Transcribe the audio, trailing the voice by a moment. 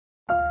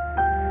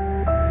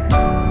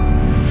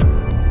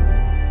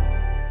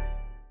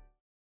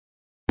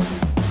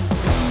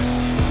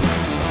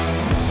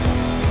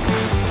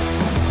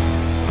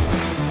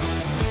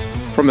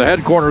From the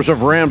headquarters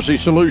of Ramsey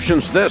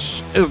Solutions,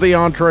 this is the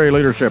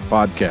EntreLeadership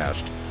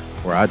Podcast,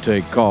 where I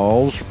take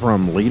calls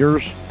from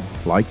leaders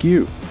like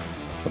you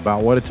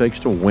about what it takes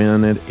to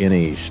win at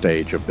any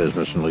stage of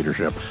business and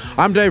leadership.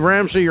 I'm Dave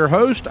Ramsey, your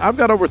host. I've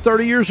got over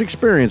 30 years'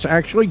 experience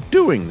actually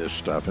doing this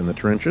stuff in the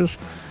trenches.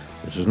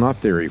 This is not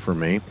theory for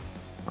me.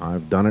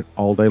 I've done it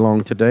all day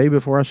long today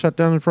before I sat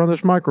down in front of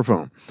this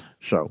microphone.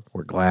 So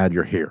we're glad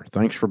you're here.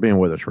 Thanks for being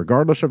with us.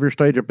 Regardless of your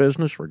stage of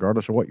business,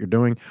 regardless of what you're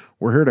doing,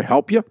 we're here to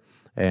help you.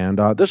 And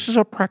this is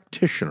a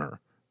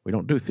practitioner. We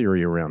don't do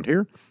theory around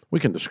here.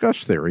 We can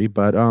discuss theory,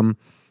 but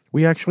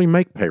we actually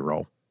make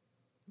payroll.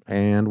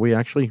 And we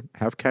actually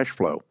have cash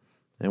flow.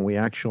 And we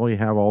actually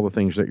have all the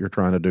things that you're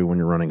trying to do when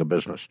you're running a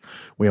business.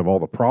 We have all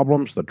the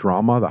problems, the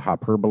drama, the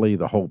hyperbole,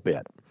 the whole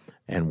bit.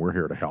 And we're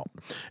here to help.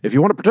 If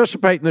you want to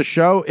participate in this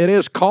show, it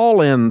is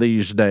call-in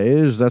these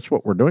days. That's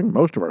what we're doing.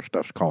 Most of our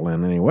stuff's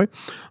call-in anyway.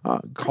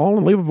 Call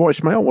and leave a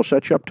voicemail. We'll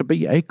set you up to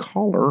be a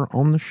caller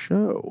on the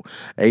show.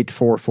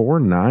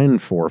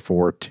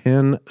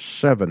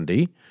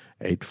 844-944-1070.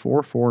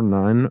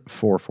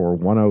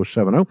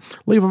 844-944-1070.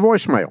 Leave a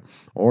voicemail.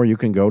 Or you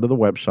can go to the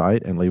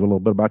website and leave a little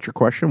bit about your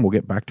question. We'll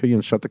get back to you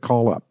and set the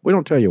call up. We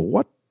don't tell you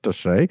what to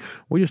say.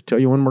 We just tell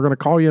you when we're going to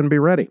call you and be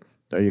ready.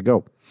 There you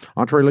go.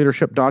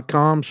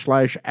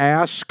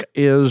 EntreLeadership.com/ask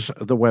is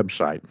the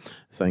website.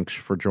 Thanks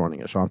for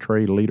joining us.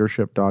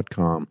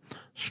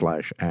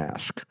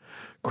 EntreLeadership.com/ask.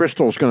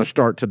 Crystal's going to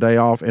start today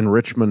off in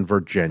Richmond,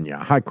 Virginia.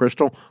 Hi,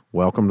 Crystal.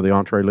 Welcome to the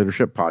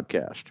EntreLeadership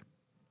Podcast.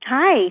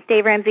 Hi,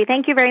 Dave Ramsey.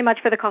 Thank you very much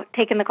for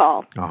taking the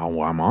call. Oh,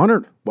 well, I'm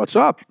honored. What's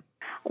up?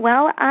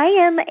 Well, I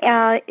am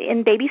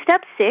in baby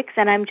step 6,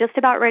 and I'm just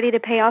about ready to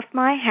pay off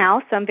my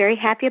house. So I'm very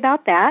happy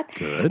about that.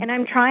 Good. And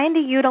I'm trying to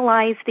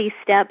utilize these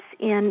steps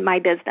in my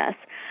business.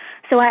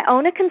 So I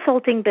own a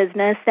consulting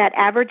business that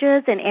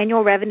averages an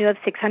annual revenue of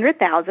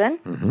 $600,000.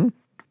 Mm-hmm.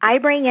 I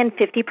bring in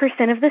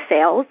 50% of the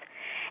sales,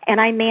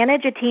 and I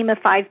manage a team of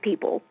 5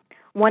 people,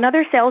 1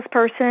 other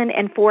salesperson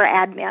and 4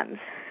 admins.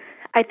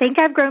 I think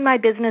I've grown my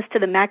business to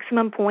the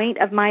maximum point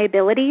of my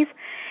abilities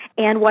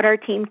and what our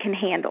team can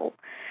handle.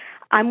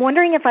 I'm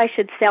wondering if I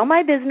should sell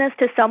my business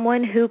to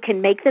someone who can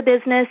make the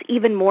business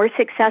even more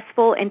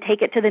successful and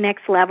take it to the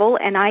next level,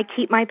 and I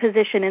keep my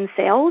position in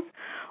sales,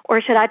 or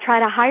should I try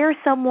to hire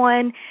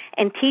someone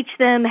and teach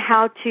them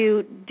how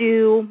to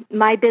do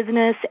my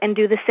business and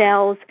do the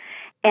sales,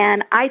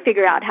 and I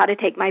figure out how to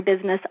take my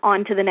business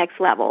on to the next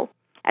level?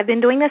 I've been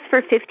doing this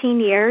for 15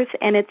 years,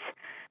 and it's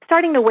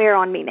starting to wear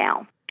on me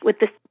now. With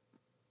this,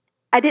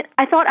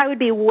 I thought I would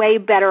be way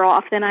better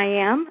off than I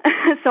am,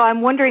 so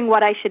I'm wondering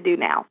what I should do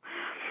now.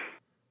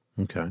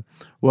 Okay.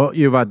 Well,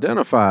 you've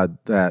identified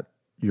that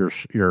your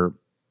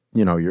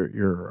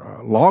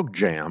log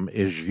jam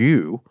is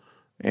you,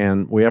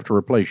 and we have to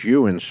replace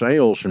you in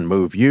sales and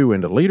move you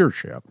into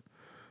leadership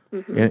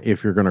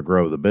if you're going to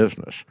grow the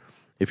business.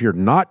 If you're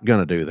not going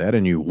to do that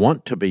and you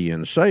want to be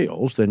in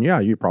sales, then yeah,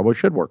 you probably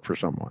should work for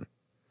someone.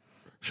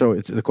 So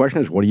the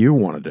question is, what do you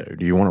want to do?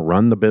 Do you want to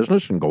run the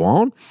business and go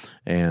on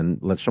and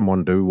let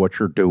someone do what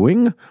you're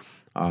doing?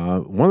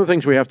 One of the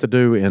things we have to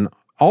do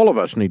all of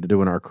us need to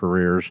do in our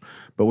careers,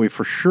 but we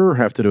for sure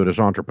have to do it as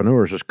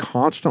entrepreneurs, is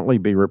constantly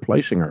be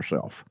replacing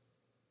ourselves.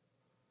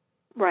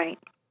 Right.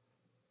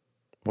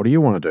 What do you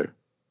want to do?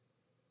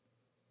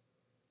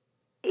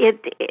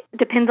 It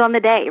depends on the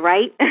day,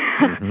 right?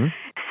 Mm-hmm.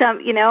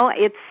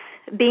 It's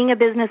being a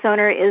business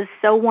owner is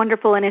so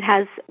wonderful, and it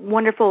has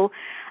wonderful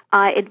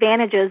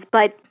advantages,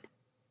 but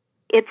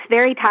it's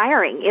very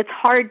tiring. It's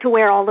hard to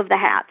wear all of the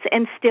hats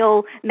and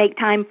still make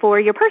time for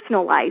your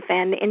personal life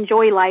and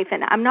enjoy life.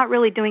 And I'm not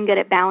really doing good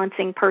at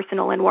balancing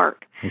personal and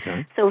work.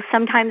 Okay. So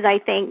sometimes I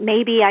think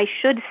maybe I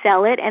should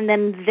sell it, and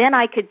then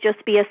I could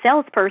just be a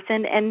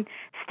salesperson and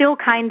still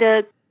kind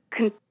of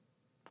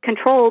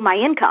control my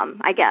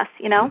income, I guess,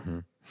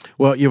 Mm-hmm.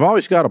 Well, you've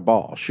always got a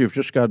boss. You've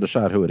just got to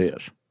decide who it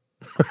is.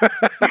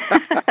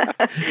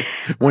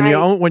 When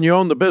you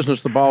own the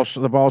business, the boss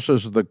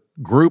is the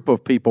group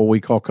of people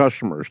we call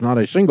customers, not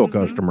a single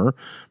customer,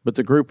 but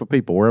the group of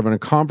people. We're having a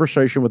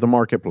conversation with the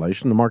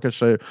marketplace, and the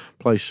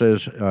marketplace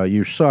says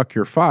you suck,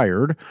 you're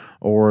fired,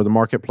 or the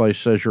marketplace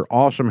says you're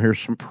awesome, here's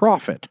some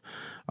profit.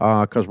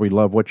 Because we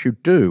love what you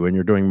do, and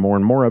you're doing more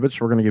and more of it, so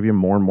we're going to give you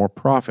more and more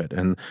profit.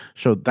 And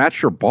so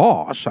that's your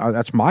boss.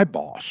 That's my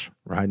boss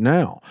right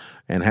now,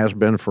 and has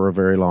been for a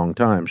very long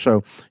time.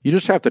 So you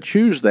just have to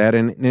choose that,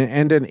 and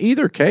in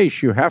either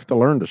case, you have to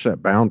learn to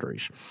set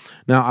boundaries.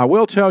 Now, I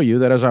will tell you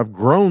that as I've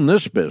grown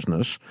this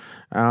business,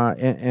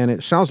 and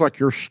it sounds like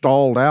you're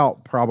stalled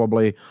out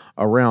probably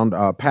around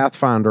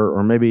Pathfinder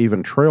or maybe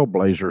even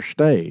Trailblazer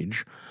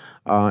stage,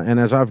 and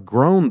as I've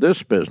grown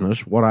this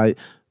business, what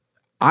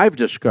I've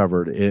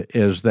discovered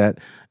is that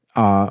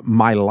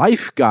my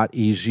life got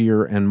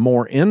easier and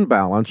more in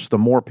balance the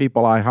more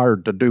people I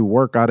hired to do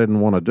work I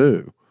didn't want to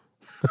do.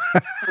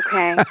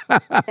 Okay,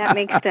 that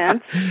makes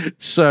sense.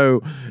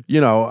 So,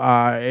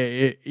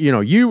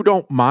 you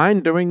don't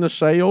mind doing the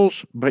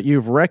sales, but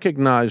you've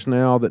recognized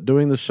now that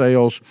doing the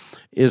sales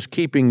is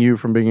keeping you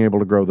from being able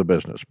to grow the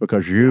business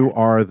because you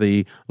are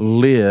the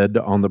lid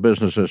on the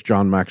business, as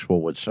John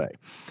Maxwell would say.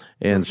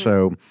 And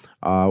so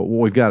what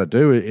we've got to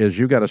do is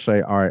you've got to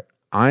say, all right,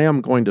 I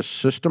am going to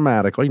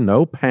systematically,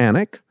 no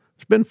panic.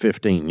 It's been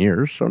 15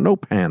 years, so no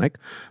panic,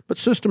 but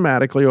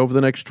systematically over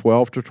the next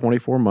 12 to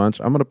 24 months,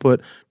 I'm going to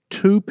put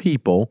 2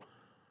 people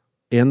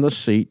in the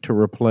seat to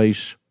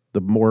replace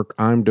the work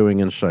I'm doing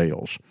in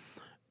sales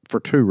for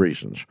 2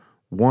 reasons.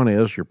 One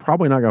is you're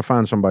probably not going to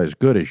find somebody as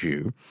good as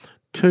you.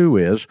 2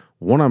 is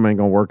one of them ain't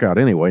going to work out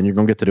anyway, and you're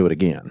going to get to do it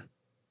again.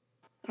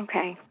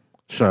 Okay.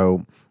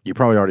 So you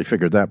probably already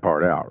figured that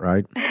part out,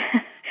 right?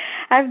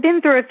 I've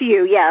been through a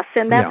few, yes,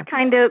 and that's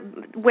kind of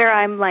where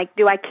I'm like,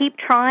 do I keep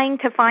trying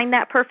to find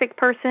that perfect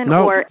person?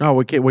 No,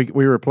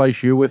 we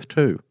replace you with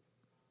 2.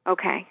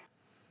 Okay.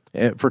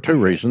 For 2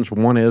 reasons.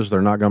 One is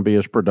they're not going to be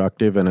as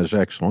productive and as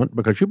excellent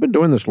because you've been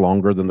doing this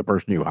longer than the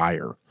person you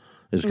hire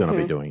is going to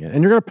be doing it.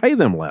 And you're going to pay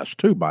them less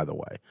too, by the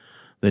way,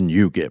 than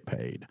you get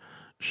paid.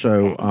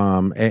 So,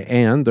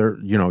 and they're,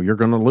 you're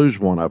going to lose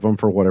one of them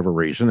for whatever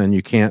reason, and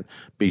you can't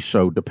be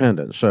so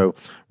dependent. So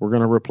we're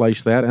going to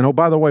replace that. And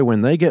by the way,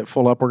 when they get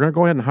full up, we're going to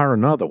go ahead and hire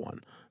another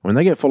one. When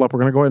they get full up, we're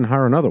going to go ahead and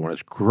hire another one.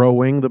 It's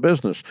growing the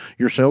business.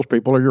 Your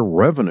salespeople are your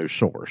revenue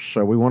source.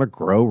 So we want to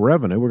grow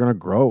revenue. We're going to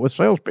grow it with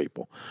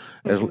salespeople.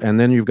 And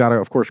then you've got to,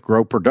 of course,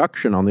 grow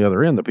production on the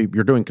other end.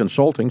 You're doing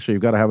consulting, so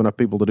you've got to have enough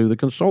people to do the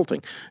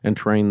consulting and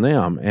train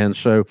them. And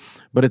so,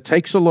 but it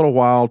takes a little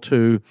while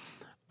to,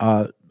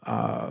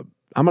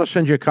 I'm going to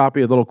send you a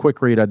copy of the little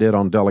quick read I did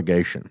on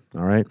delegation,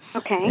 all right?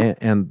 Okay.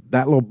 And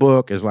that little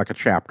book is like a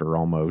chapter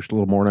almost, a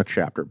little more than a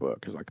chapter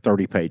book. It's like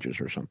 30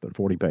 pages or something,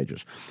 40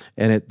 pages.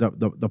 And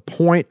the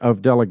point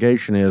of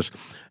delegation is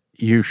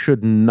you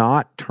should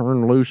not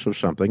turn loose of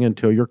something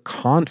until you're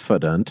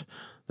confident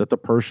that the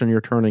person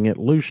you're turning it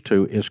loose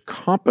to is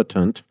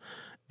competent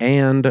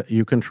and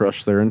you can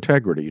trust their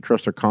integrity. You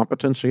trust their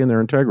competency and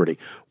their integrity.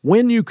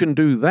 When you can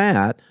do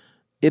that,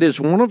 it is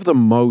one of the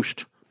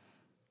most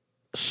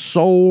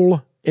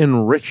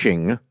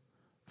soul-enriching,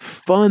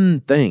 fun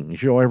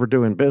things you'll ever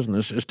do in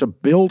business is to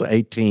build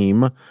a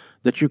team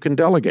that you can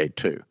delegate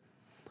to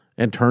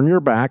and turn your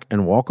back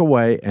and walk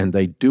away, and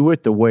they do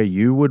it the way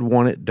you would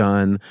want it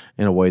done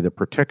in a way that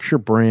protects your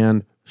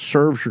brand,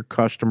 serves your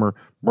customer,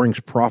 brings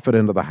profit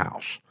into the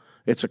house.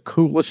 It's the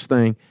coolest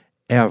thing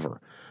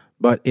ever.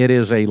 But it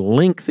is a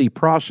lengthy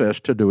process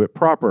to do it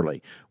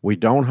properly. We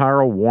don't hire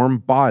a warm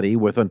body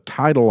with a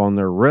title on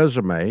their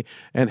resume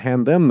and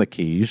hand them the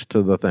keys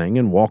to the thing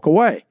and walk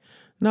away.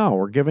 No,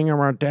 we're giving them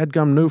our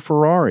dadgum new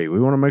Ferrari. We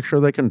want to make sure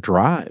they can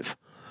drive.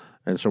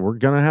 And so we're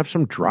going to have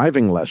some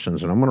driving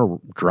lessons, and I'm going to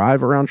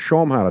drive around,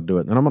 show them how to do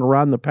it. Then I'm going to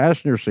ride in the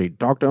passenger seat,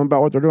 talk to them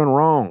about what they're doing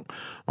wrong.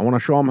 I want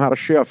to show them how to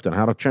shift and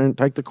how to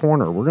take the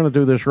corner. We're going to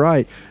do this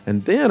right.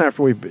 And then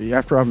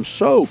after I'm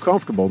so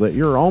comfortable that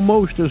you're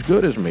almost as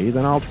good as me,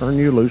 then I'll turn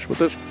you loose with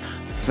this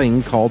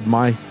thing called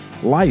my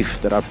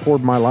life that I've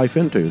poured my life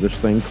into, this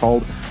thing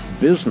called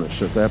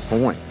business at that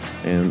point.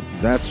 And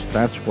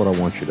that's what I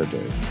want you to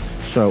do.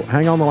 So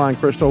hang on the line,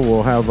 Crystal.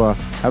 We'll have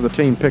the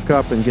team pick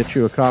up and get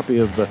you a copy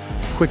of the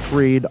quick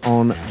read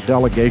on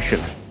delegation.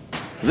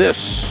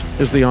 This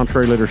is the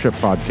EntreLeadership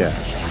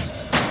Podcast.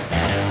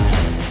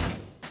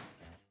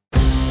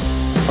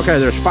 Okay,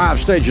 there's 5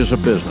 stages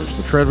of business: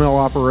 the treadmill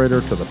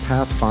operator, to the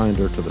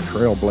pathfinder, to the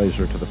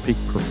trailblazer, to the peak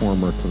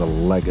performer, to the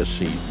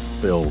legacy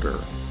builder.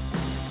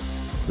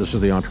 This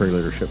is the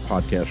EntreLeadership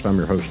Podcast. I'm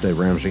your host, Dave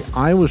Ramsey.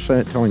 I was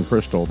telling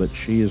Crystal that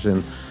she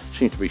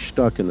seems to be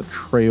stuck in the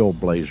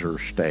trailblazer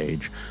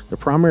stage. The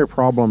primary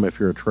problem if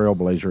you're a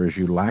trailblazer is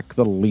you lack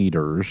the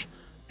leaders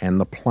and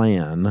the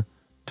plan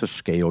to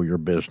scale your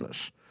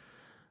business.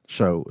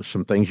 So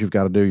some things you've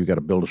got to do: you've got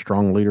to build a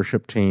strong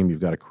leadership team.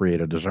 You've got to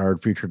create a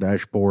desired future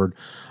dashboard.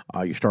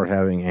 You start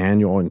having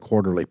annual and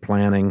quarterly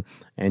planning,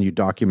 and you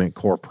document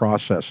core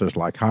processes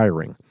like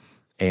hiring,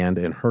 and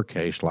in her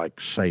case, like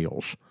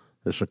sales.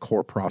 This is a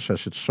core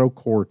process. It's so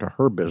core to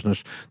her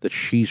business that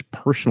she's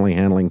personally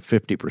handling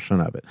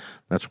 50% of it.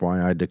 That's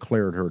why I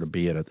declared her to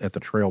be at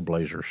the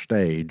trailblazer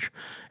stage,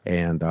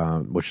 and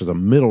which is a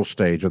middle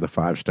stage of the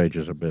 5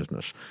 stages of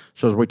business.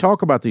 So as we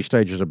talk about these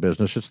stages of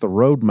business, it's the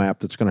roadmap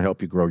that's going to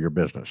help you grow your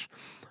business.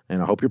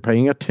 And I hope you're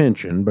paying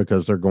attention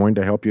because they're going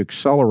to help you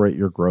accelerate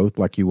your growth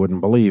like you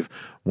wouldn't believe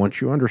once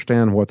you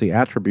understand what the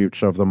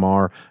attributes of them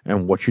are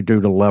and what you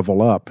do to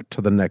level up to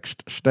the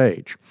next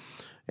stage.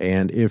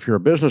 And if you're a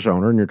business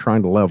owner and you're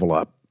trying to level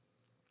up,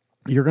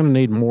 you're going to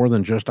need more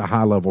than just a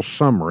high-level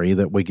summary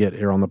that we get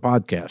here on the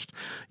podcast.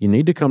 You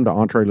need to come to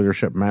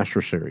EntreLeadership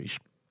Master Series.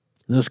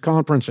 This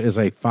conference is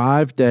a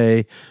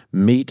 5-day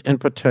meat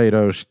and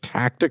potatoes,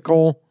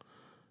 tactical,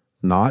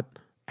 not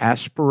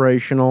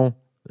aspirational.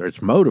 It's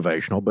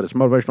motivational, but it's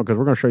motivational because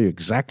we're going to show you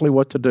exactly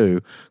what to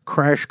do,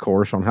 crash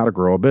course on how to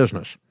grow a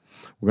business.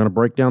 We're going to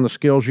break down the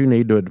skills you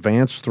need to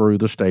advance through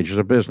the stages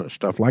of business.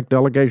 Stuff like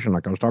delegation,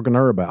 like I was talking to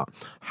her about,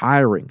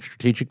 hiring,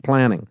 strategic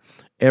planning,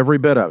 Every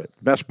bit of it.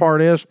 Best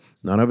part is,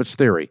 none of it's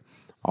theory.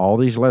 All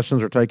these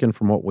lessons are taken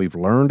from what we've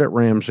learned at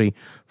Ramsey,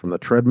 from the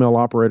treadmill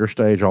operator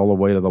stage all the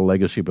way to the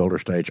legacy builder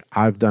stage.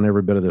 I've done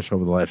every bit of this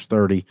over the last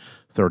 30,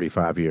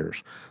 35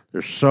 years.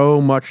 There's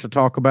so much to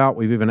talk about.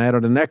 We've even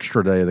added an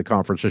extra day of the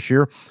conference this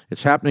year.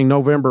 It's happening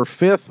November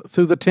 5th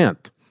through the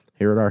 10th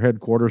here at our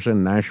headquarters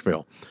in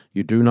Nashville.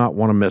 You do not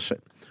want to miss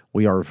it.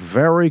 We are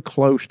very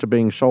close to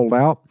being sold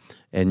out,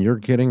 and you're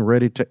getting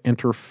ready to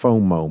enter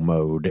FOMO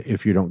mode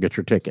if you don't get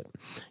your ticket.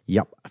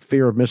 Yep,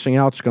 fear of missing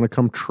out is going to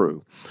come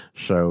true.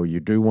 So you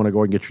do want to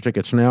go and get your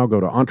tickets now. Go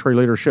to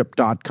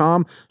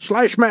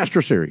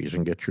entreleadership.com/Master Series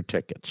and get your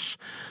tickets.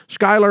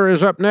 Skylar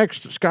is up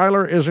next.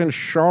 Skylar is in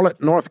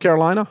Charlotte, North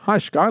Carolina. Hi,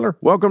 Skylar.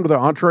 Welcome to the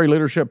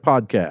Leadership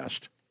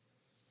Podcast.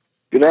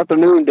 Good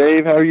afternoon,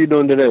 Dave. How are you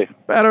doing today?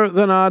 Better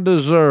than I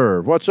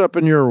deserve. What's up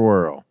in your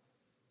world?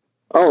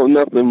 Oh,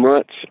 nothing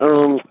much.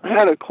 I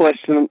had a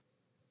question.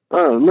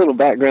 A little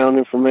background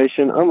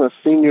information. I'm a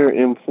senior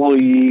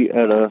employee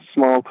at a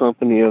small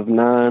company of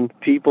 9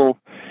 people,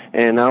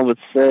 and I would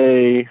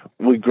say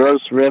we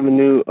gross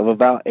revenue of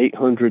about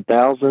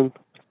 $800,000.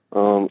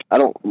 I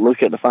don't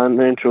look at the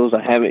financials.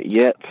 I haven't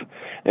yet.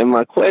 And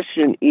my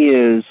question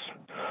is,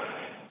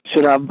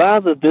 should I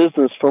buy the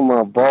business from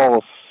my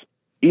boss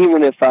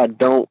even if I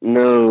don't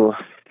know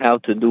how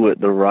to do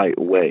it the right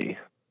way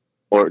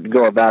or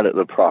go about it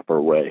the proper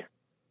way?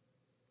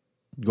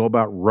 Go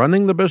about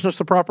running the business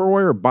the proper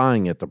way or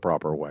buying it the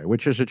proper way?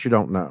 Which is it you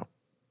don't know?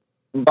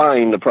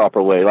 Buying the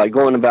proper way, like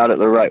going about it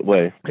the right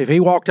way. If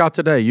he walked out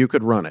today, you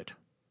could run it.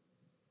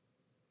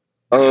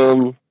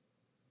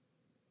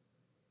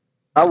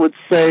 I would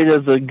say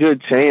there's a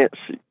good chance,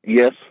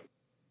 yes.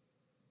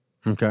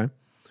 Okay.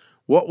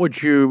 What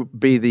would you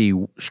be the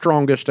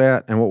strongest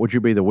at, and what would you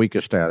be the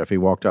weakest at if he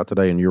walked out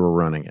today and you were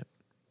running it?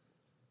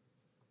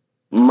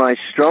 My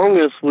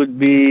strongest would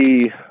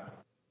be,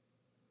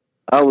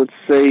 I would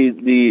say,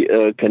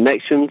 the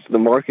connections, the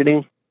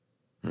marketing,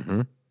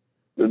 the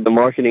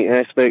marketing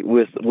aspect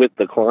with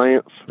the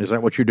clients. Is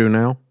that what you do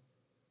now?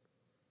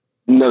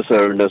 No,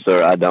 sir. No,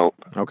 sir. I don't.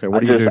 Okay.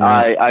 What do you do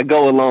now? I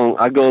go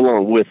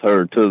along with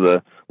her to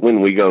the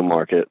when we go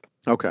market.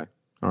 Okay.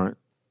 All right.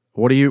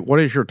 What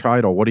is your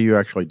title? What do you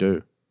actually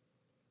do?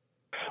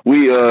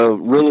 We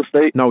real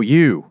estate. No,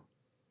 you.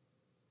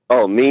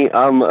 Oh, me.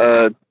 I'm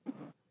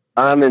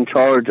in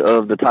charge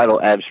of the title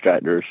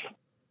abstractors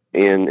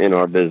in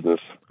our business.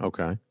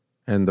 Okay.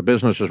 And the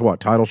business is what?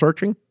 Title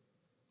searching?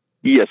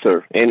 Yes,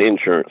 sir. And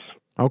insurance.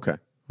 Okay.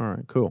 All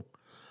right. Cool.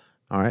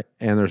 All right.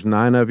 And there's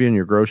 9 of you, and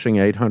you're grossing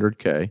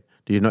 $800K.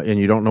 Do you know? And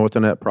you don't know what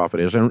the net profit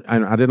is. And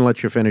I didn't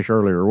let you finish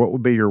earlier. What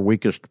would be your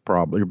weakest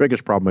problem? Your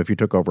biggest problem if you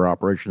took over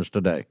operations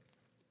today?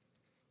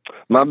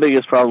 My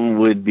biggest problem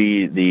would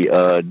be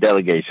the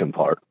delegation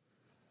part.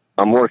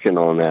 I'm working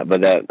on that,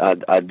 but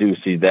I do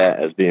see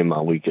that as being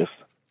my weakest.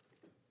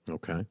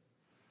 Okay.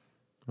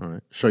 All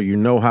right. So you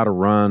know how to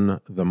run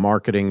the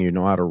marketing. You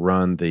know how to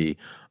run the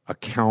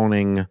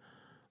accounting.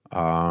 You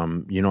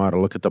know how to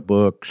look at the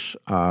books,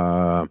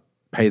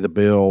 pay the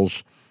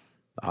bills,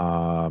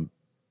 all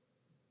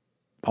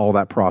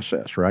that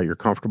process, right? You're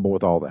comfortable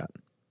with all that?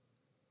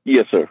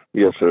 Yes, sir.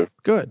 Yes, sir.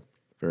 Good.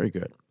 Very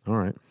good. All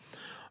right.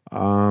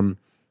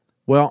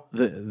 Well,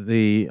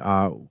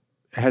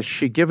 has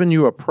she given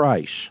you a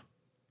price?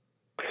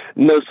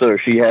 No, sir,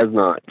 she has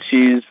not.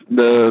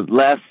 The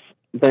last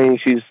thing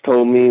she's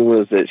told me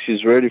was that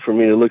she's ready for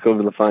me to look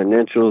over the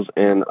financials,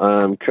 and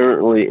I'm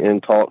currently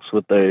in talks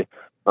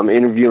I'm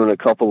interviewing a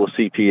couple of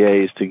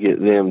CPAs to get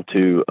them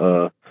to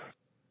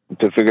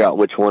figure out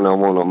which one I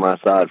want on my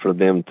side for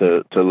them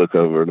to look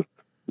over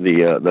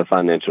the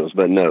financials.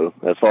 But no,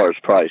 as far as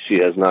price, she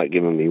has not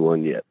given me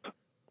one yet.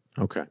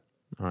 Okay.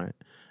 All right.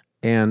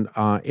 And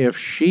if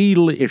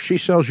she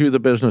sells you the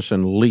business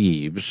and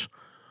leaves,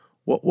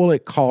 what will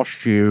it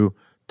cost you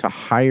to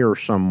hire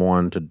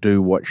someone to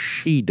do what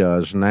she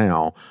does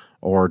now,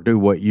 or do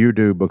what you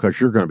do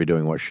because you're going to be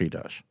doing what she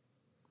does?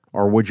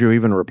 Or would you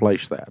even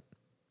replace that?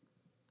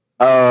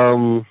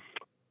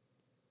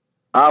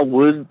 I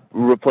would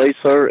replace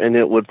her, and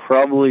it would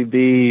probably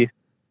be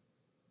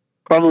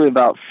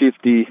about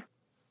 $50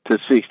 to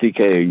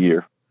 $60K a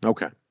year.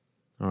 Okay.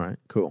 All right,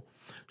 cool.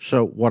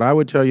 So what I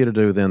would tell you to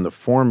do then, the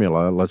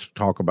formula, let's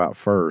talk about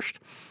first,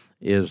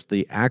 is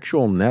the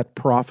actual net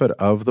profit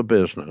of the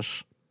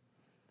business.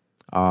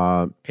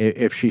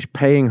 If she's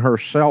paying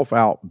herself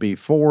out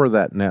before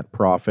that net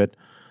profit,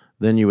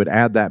 then you would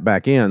add that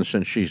back in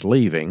since she's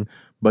leaving,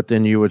 but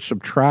then you would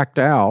subtract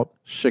out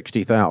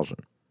 $60,000.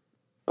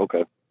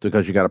 Okay.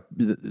 Because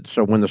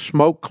so when the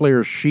smoke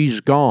clears,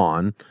 she's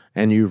gone,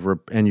 and you've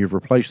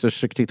replaced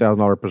this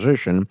 $60,000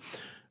 position.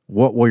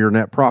 What will your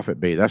net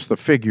profit be? That's the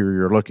figure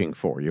you're looking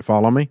for. You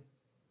follow me?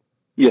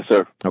 Yes,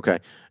 sir. Okay.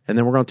 And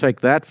then we're going to take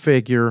that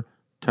figure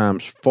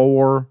times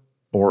 4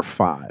 or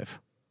 5.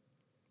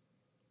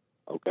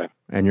 Okay.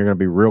 And you're going to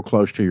be real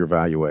close to your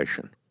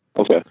valuation.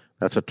 Okay.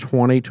 That's a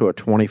 20 to a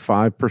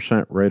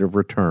 25% rate of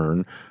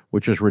return,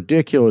 which is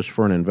ridiculous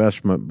for an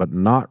investment, but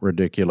not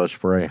ridiculous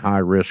for a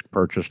high-risk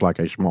purchase like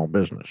a small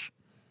business.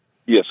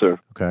 Yes, sir.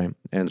 Okay.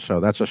 And so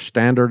that's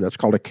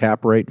called a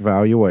cap rate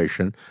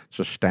valuation. It's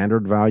a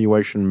standard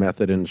valuation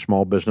method in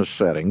small business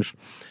settings.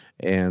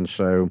 And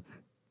so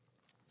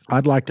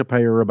I'd like to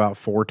pay her about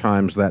 4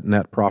 times that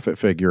net profit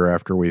figure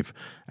after we've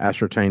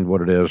ascertained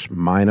what it is,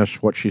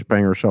 minus what she's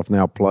paying herself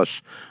now,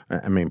 plus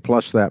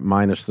that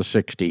minus the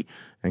 60,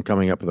 and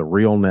coming up with a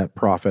real net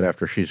profit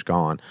after she's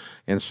gone.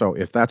 And so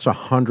if that's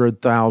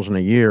 $100,000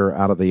 a year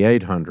out of the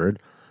 800,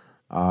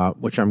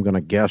 which I'm going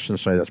to guess and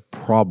say that's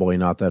probably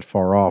not that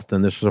far off,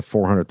 then this is a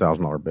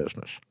 $400,000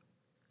 business.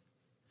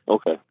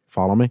 Okay.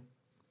 Follow me?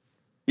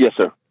 Yes,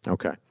 sir.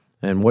 Okay.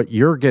 And what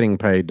you're getting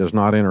paid does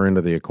not enter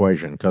into the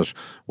equation because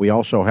we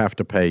also have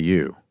to pay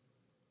you.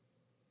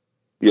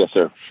 Yes,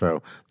 sir.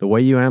 So the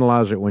way you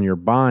analyze it when you're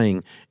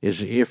buying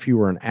is if you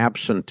were an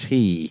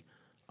absentee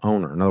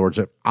owner. In other words,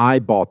 if I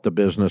bought the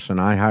business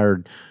and I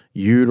hired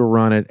you to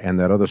run it and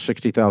that other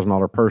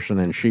 $60,000 person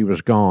and she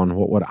was gone,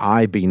 what would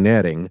I be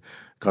netting?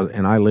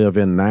 And I live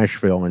in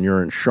Nashville and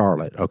you're in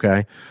Charlotte,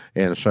 okay?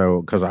 And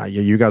so, because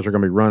you guys are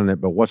going to be running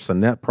it, but what's the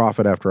net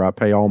profit after I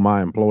pay all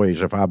my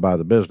employees if I buy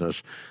the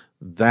business?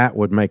 That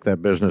would make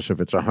that business,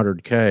 if it's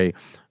 $100K,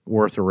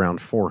 worth around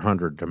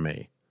 $400 to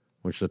me,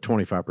 which is a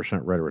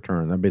 25% rate of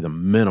return. That'd be the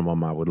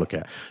minimum I would look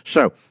at.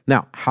 So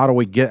now, how do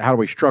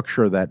we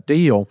structure that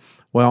deal?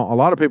 Well, a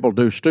lot of people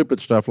do stupid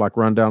stuff like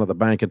run down to the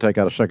bank and take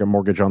out a second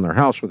mortgage on their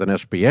house with an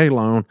SBA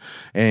loan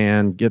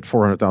and get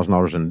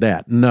 $400,000 in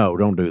debt. No,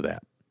 don't do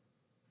that.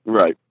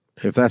 Right.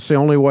 If that's the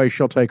only way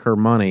she'll take her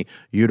money,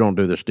 you don't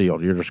do this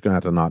deal. You're just going to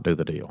have to not do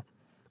the deal.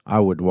 I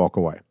would walk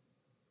away.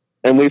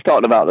 And we've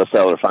talked about the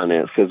seller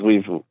finance because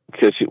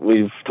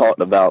we've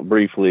talked about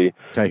briefly.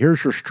 Okay,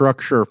 here's your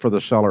structure for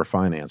the seller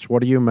finance.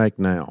 What do you make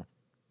now?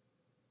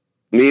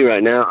 Me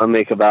right now, I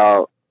make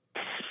about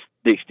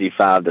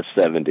 65 to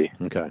 70.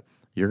 Okay,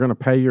 you're going to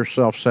pay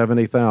yourself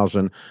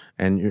 $70,000,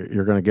 and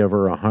you're going to give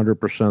her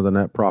 100% of the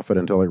net profit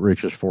until it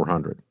reaches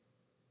 $400.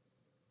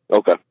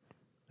 Okay.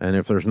 And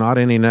if there's not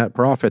any net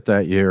profit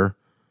that year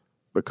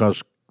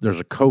because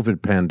there's a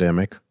COVID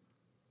pandemic,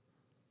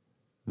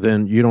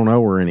 then you don't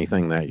owe her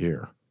anything that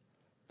year.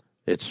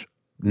 It's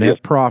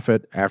net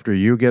profit after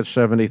you get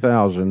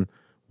 $70,000,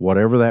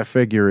 whatever that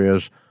figure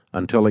is,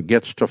 until it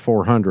gets to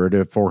 400,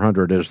 if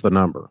 400 is the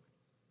number.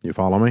 You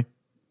follow me?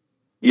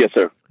 Yes,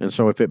 sir. And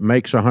so if it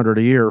makes 100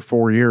 a year,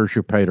 4 years,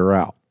 you paid her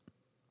out.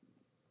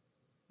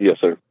 Yes,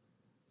 sir.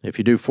 If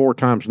you do 4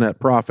 times net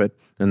profit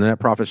and the net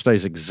profit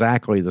stays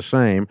exactly the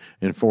same,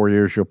 in 4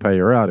 years you'll pay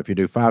her out. If you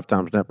do 5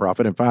 times net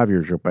profit, in 5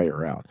 years you'll pay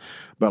her out.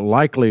 But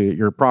likely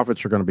your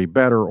profits are going to be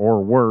better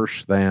or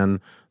worse than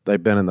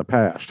they've been in the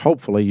past.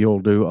 Hopefully you'll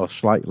do a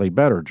slightly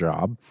better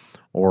job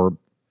or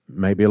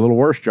maybe a little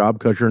worse job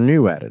because you're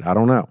new at it. I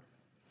don't know.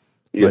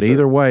 Yes, but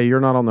either way,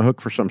 you're not on the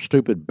hook for some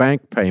stupid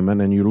bank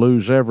payment and you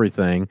lose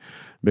everything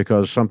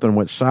because something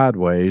went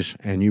sideways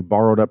and you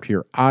borrowed up to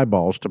your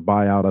eyeballs to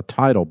buy out a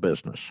title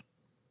business.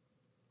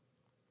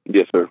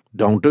 Yes, sir.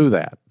 Don't do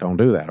that. Don't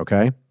do that,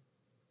 okay?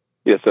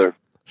 Yes, sir.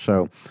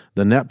 So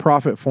the net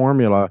profit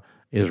formula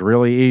is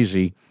really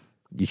easy.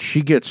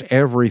 She gets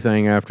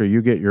everything after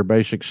you get your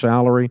basic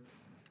salary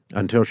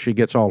until she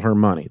gets all her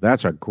money.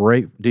 That's a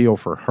great deal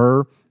for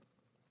her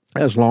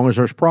as long as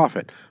there's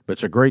profit. But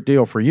it's a great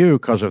deal for you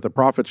because if the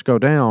profits go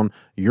down,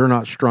 you're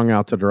not strung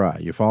out to dry.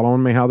 You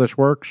following me how this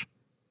works?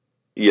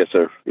 Yes,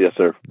 sir. Yes,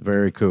 sir.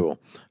 Very cool.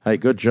 Hey,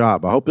 good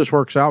job. I hope this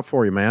works out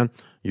for you, man.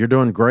 You're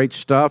doing great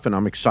stuff, and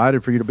I'm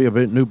excited for you to be a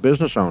new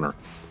business owner.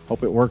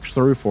 Hope it works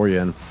through for you.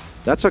 And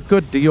that's a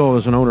good deal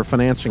as an owner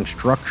financing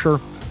structure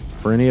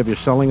for any of you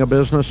selling a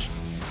business.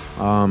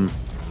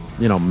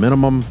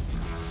 Minimum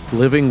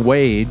living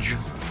wage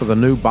for the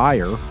new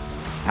buyer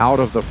out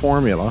of the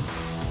formula,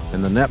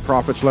 and the net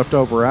profits left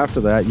over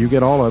after that, you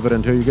get all of it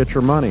until you get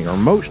your money, or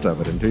most of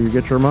it until you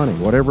get your money,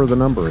 whatever the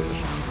number is.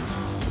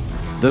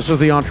 This is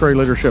the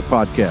EntreLeadership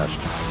Podcast.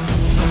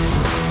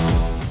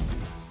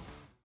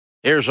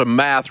 Here's a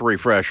math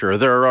refresher.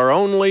 There are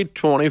only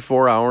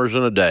 24 hours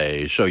in a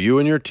day, so you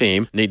and your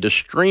team need to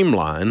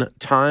streamline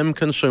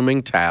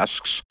time-consuming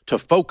tasks to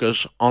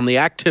focus on the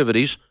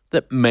activities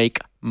that make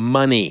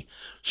money.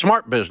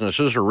 Smart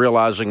businesses are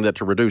realizing that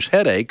to reduce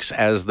headaches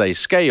as they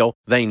scale,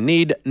 they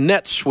need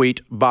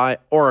NetSuite by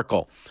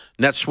Oracle.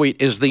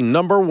 NetSuite is the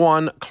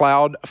 #1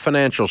 cloud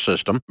financial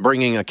system,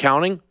 bringing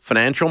accounting,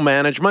 financial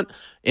management,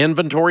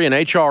 inventory, and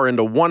HR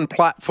into one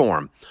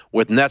platform.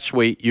 With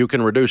NetSuite, you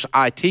can reduce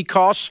IT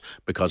costs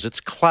because it's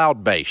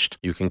cloud-based.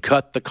 You can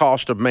cut the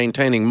cost of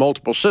maintaining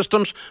multiple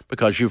systems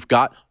because you've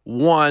got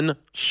one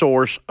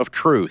source of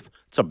truth.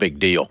 It's a big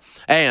deal.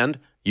 And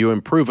you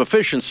improve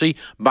efficiency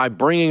by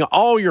bringing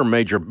all your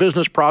major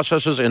business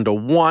processes into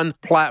one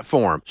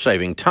platform,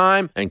 saving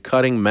time and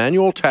cutting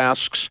manual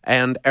tasks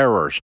and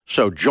errors.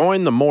 So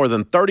join the more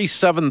than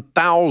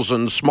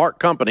 37,000 smart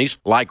companies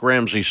like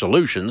Ramsey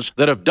Solutions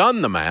that have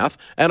done the math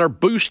and are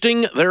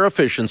boosting their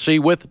efficiency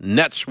with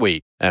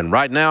NetSuite. And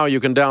right now, you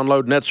can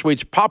download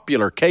NetSuite's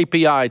popular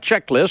KPI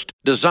checklist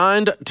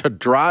designed to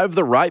drive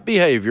the right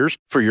behaviors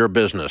for your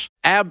business.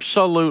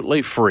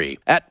 Absolutely free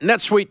at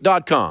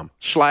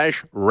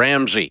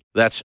netsuite.com/Ramsey.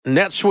 That's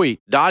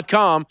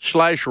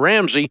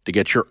netsuite.com/Ramsey to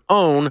get your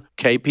own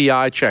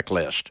KPI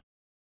checklist.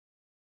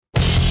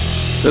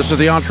 This is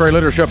the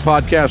EntreLeadership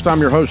Podcast.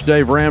 I'm your host,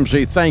 Dave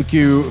Ramsey. Thank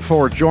you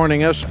for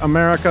joining us.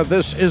 America,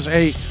 this is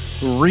a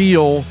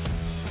real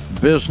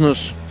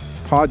business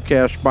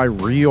podcast by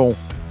real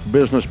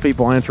business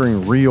people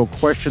answering real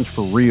questions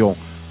for real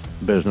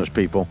business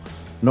people.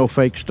 No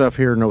fake stuff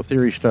here, no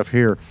theory stuff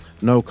here,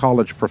 no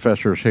college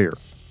professors here.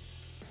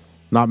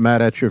 Not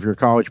mad at you if you're a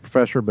college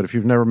professor, but if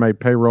you've never made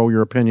payroll,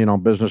 your opinion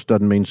on business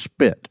doesn't mean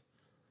spit.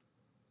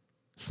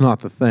 It's not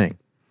the thing.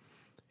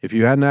 If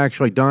you hadn't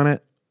actually done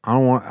it,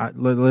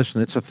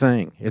 listen, it's a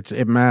thing.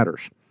 It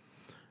matters.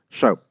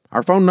 So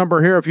our phone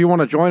number here, if you want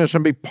to join us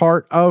and be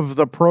part of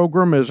the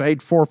program, is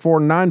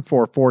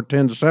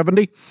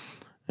 844-944-1070.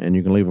 And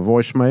you can leave a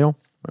voicemail,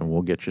 and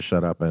we'll get you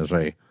set up as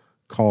a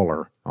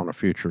caller on a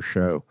future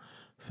show.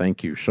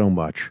 Thank you so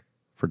much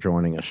for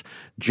joining us.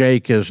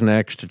 Jake is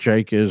next.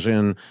 Jake is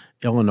in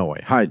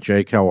Illinois. Hi,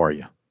 Jake. How are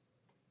you?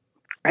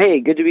 Hey,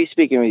 good to be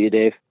speaking with you,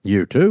 Dave.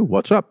 You too.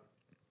 What's up?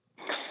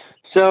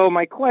 So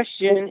my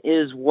question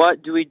is,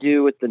 what do we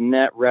do with the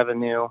net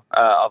revenue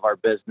of our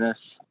business?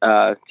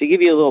 To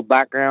give you a little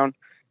background,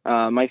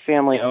 my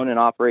family owns and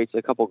operates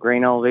a couple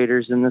grain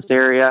elevators in this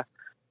area.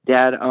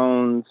 Dad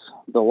owns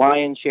the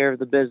lion's share of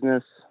the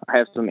business. I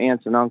have some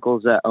aunts and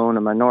uncles that own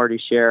a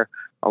minority share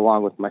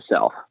along with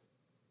myself.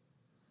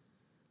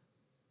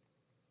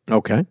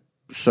 Okay.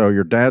 So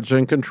your dad's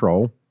in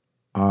control.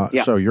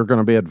 Yeah. So you're going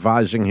to be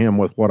advising him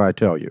with what I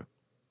tell you.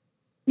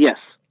 Yes.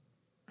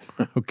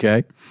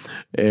 Okay.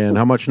 And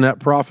how much net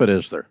profit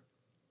is there?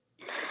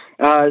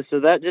 So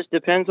that just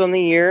depends on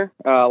the year.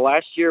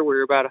 Last year we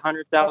were about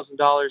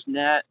 $100,000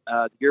 net.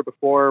 The year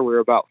before we were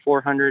about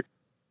 $400,000.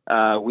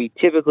 We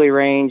typically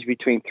range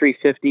between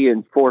 $350,000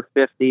 and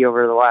 $450,000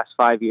 over the last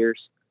 5 years.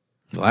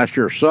 Last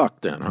year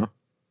sucked then, huh?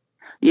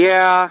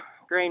 Yeah,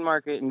 grain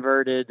market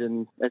inverted,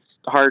 and it's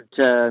hard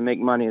to make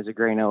money as a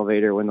grain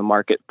elevator when the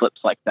market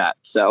flips like that.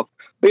 So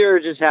we were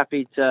just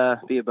happy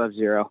to be above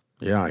zero.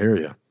 Yeah, I hear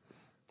you.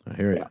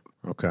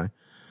 Okay.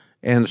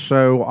 And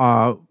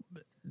so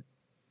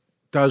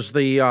does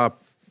the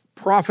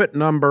profit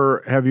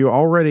number, have you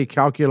already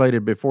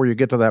calculated before you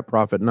get to that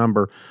profit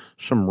number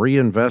some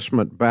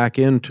reinvestment back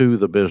into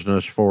the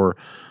business for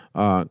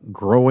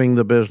growing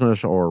the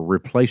business or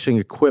replacing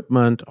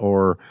equipment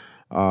or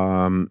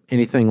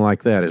anything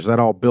like that? Is that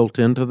all built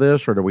into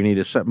this, or do we need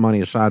to set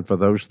money aside for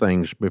those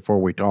things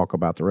before we talk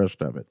about the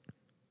rest of it?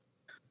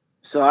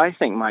 So I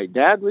think my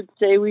dad would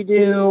say we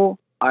do.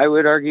 I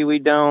would argue we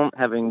don't,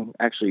 having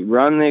actually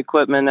run the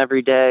equipment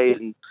every day.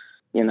 And,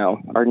 you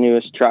know, our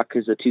newest truck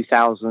is a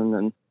 2000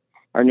 and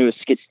our newest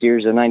skid steer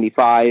is a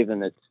 95.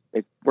 And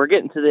we're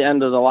getting to the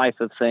end of the life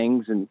of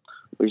things, and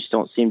we just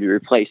don't seem to be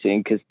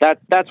replacing, because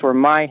that's where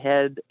my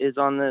head is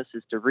on this,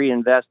 is to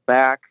reinvest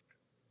back.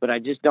 But I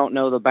just don't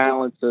know the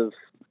balance of,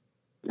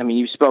 I mean,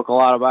 you spoke a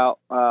lot about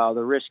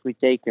the risk we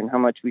take and how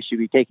much we should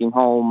be taking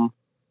home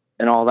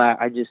and all that.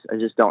 I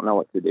just don't know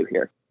what to do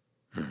here.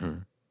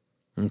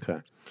 Mm-hmm. Okay.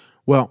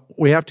 Well,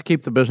 we have to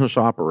keep the business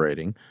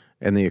operating,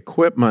 and the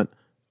equipment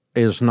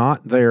is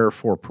not there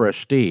for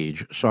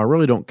prestige. So I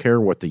really don't care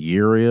what the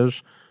year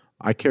is.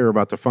 I care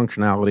about the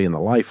functionality and the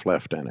life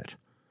left in it.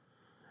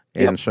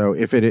 And so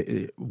if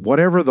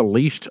whatever the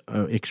least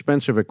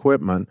expensive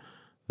equipment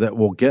that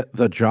will get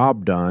the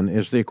job done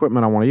is the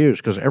equipment I want to use,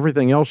 because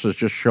everything else is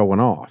just showing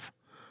off.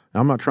 Now,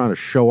 I'm not trying to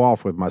show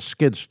off with my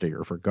skid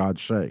steer, for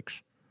God's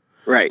sakes.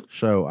 Right.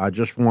 So I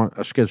just want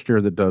a skid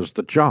steer that does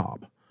the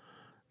job.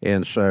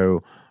 And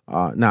so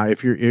now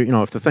if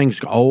if the thing's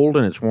old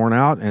and it's worn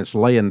out and it's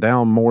laying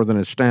down more than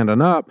it's standing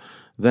up,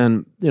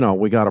 then,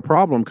 we got a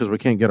problem because we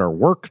can't get our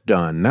work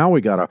done. Now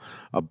we got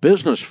a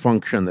business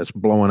function that's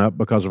blowing up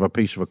because of a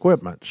piece of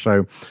equipment.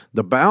 So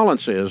the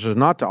balance is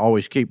not to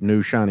always keep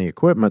new shiny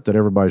equipment that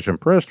everybody's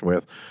impressed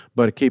with,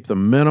 but to keep the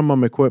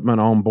minimum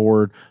equipment on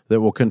board that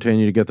will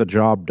continue to get the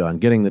job done.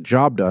 Getting the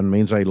job done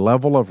means a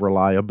level of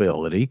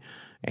reliability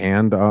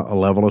and a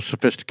level of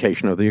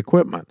sophistication of the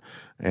equipment.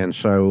 And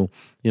so,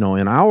 in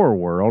our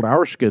world,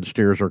 our skid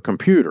steers are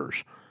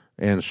computers.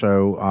 And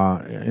so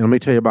let me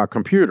tell you about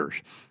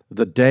computers.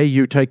 The day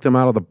you take them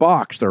out of the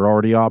box, they're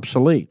already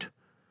obsolete.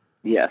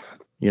 Yes.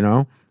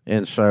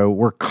 And so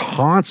we're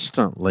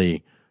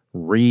constantly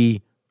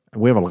we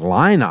have a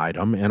line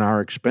item in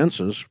our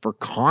expenses for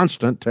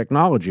constant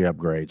technology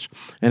upgrades.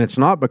 And it's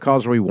not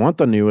because we want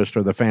the newest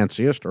or the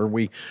fanciest or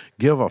we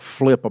give a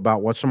flip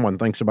about what someone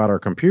thinks about our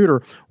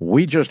computer.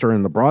 We just are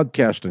in the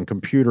broadcast and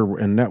computer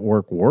and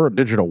network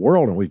digital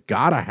world, and we've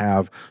got to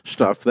have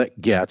stuff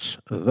that gets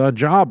the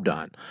job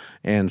done.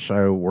 And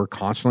so we're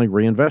constantly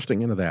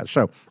reinvesting into that.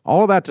 So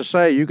all of that to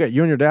say, you and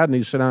your dad need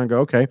to sit down and go,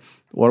 okay,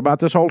 what about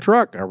this whole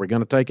truck? Are we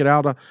going to take it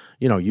out?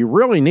 You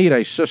really need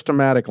a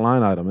systematic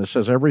line item. It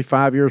says every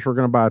 5 years we're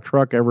going to buy a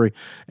truck, every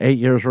 8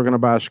 years we're going to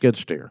buy a skid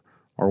steer.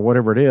 or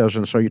whatever it is.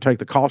 And so you take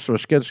the cost of a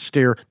skid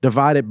steer,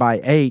 divide it by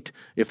 8,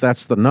 if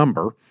that's the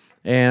number.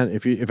 And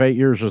if 8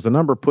 years is the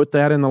number, put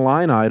that in the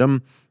line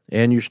item,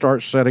 and you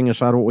start setting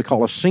aside what we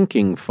call a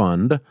sinking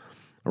fund, a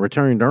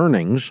retained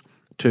earnings,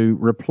 to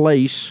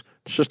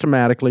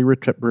systematically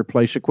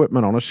replace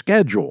equipment on a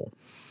schedule.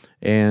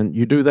 And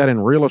you do that in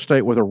real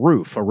estate with a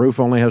roof. A roof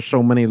only has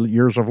so many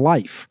years of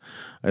life,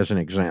 as an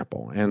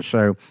example. And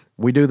so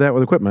we do that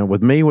with equipment.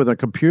 With me, with a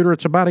computer,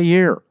 it's about a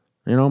year.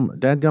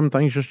 Dadgum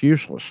thing's just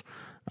useless.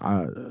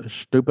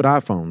 Stupid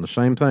iPhone, the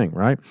same thing,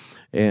 right?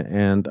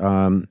 And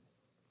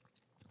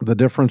the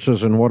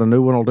differences in what a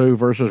new one will do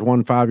versus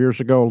one 5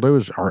 years ago will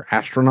do are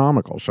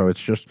astronomical. So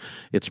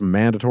it's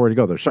mandatory to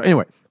go there. So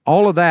anyway,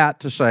 all of that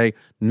to say,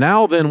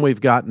 now then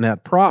we've got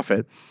net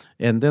profit.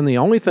 And then the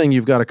only thing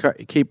you've got to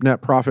keep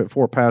net profit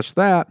for past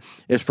that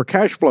is for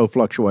cash flow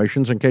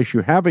fluctuations in case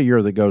you have a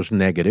year that goes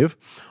negative,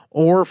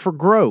 or for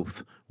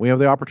growth. We have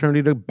the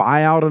opportunity to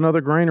buy out another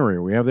granary.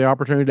 We have the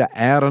opportunity to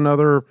add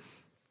another,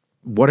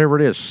 whatever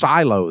it is,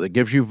 silo that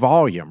gives you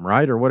volume,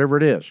 right, or whatever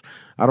it is.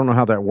 I don't know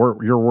how that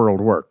your world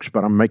works,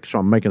 but I'm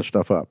making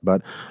stuff up.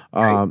 But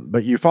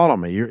but you follow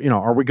me. How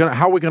are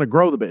we gonna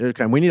grow the business?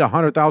 Okay, we need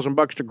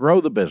 $100,000 to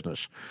grow the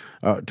business,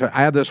 to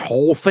add this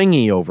whole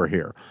thingy over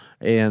here,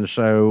 and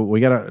so we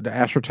got to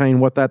ascertain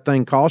what that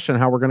thing costs and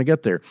how we're going to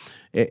get there,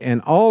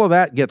 and all of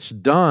that gets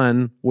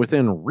done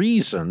within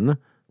reason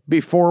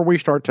before we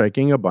start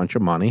taking a bunch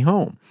of money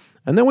home,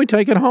 and then we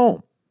take it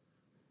home.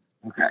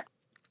 Okay,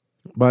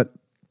 but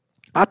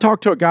I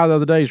talked to a guy the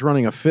other day. He's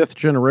running a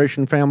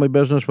 5th-generation family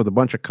business with a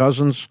bunch of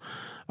cousins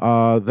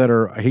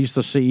he's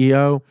the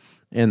CEO,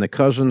 and the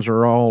cousins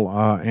are all,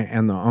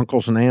 and the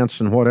uncles and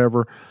aunts and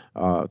whatever,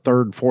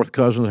 3rd, 4th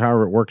cousins,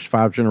 however it works,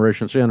 5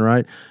 generations in,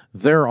 right?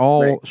 They're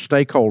all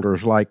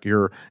stakeholders like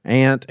your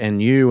aunt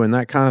and you and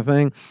that kind of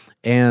thing.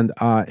 And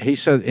he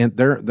said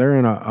they're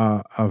in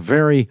a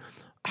very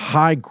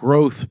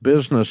high-growth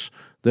business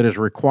that is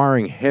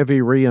requiring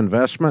heavy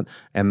reinvestment,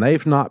 and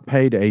they've not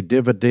paid a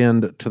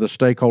dividend to the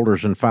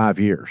stakeholders in 5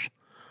 years.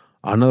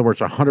 In other words,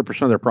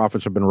 100% of their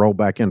profits have been rolled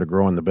back into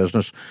growing the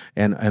business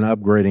and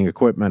upgrading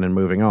equipment and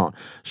moving on.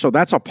 So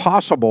that's a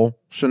possible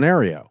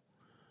scenario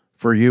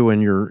for you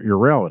and your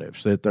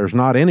relatives, that there's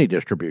not any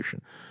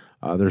distribution.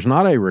 There's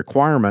not a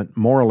requirement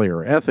morally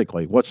or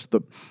ethically. What's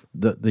the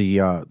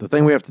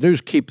thing we have to do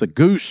is keep the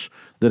goose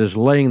that is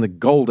laying the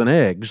golden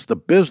eggs, the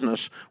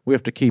business, we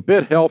have to keep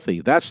it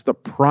healthy. That's the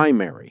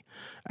primary.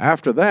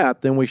 After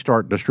that, then we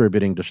start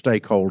distributing to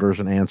stakeholders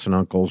and aunts and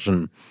uncles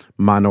and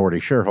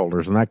minority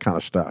shareholders and that kind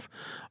of stuff.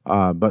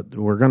 But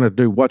we're going to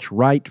do what's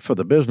right for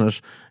the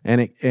business.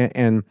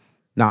 And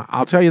now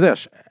I'll tell you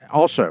this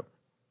also,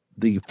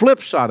 the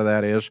flip side of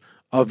that is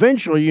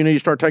eventually you need to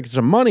start taking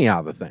some money out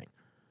of the thing,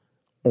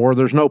 or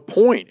there's no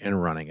point in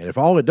running it. If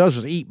all it does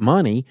is eat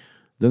money,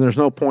 then there's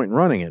no point in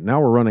running it.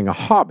 Now we're running a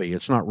hobby.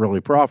 It's not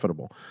really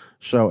profitable.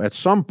 So at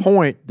some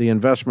point, the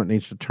investment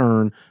needs to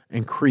turn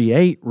and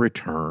create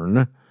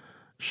return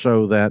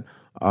so that,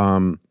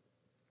 so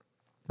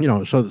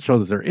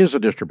that there is a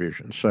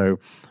distribution. So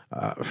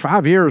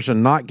 5 years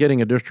and not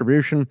getting a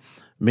distribution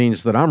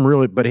means that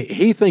but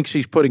he thinks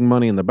he's putting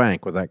money in the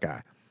bank with that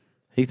guy.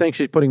 He thinks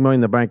he's putting money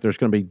in the bank. There's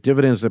going to be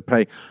dividends that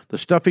pay. The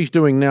stuff he's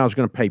doing now is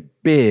going to pay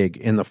big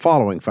in the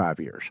following 5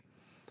 years.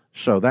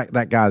 So that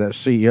guy, that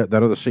CEO,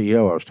 that other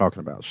CEO I was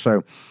talking about.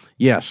 So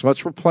yes,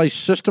 let's replace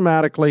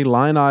systematically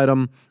line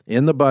item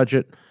in the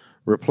budget,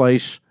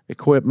 replace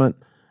equipment,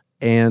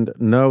 and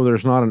no,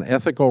 there's not an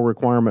ethical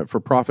requirement for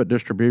profit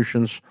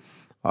distributions,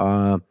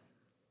 but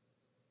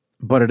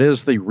it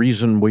is the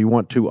reason we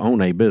want to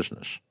own a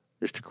business,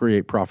 is to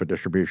create profit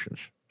distributions.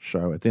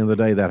 So at the end of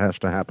the day, that has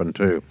to happen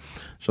too.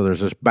 So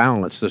there's this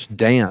balance, this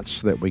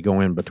dance that we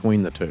go in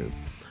between the two.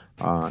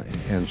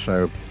 And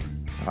so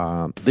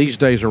these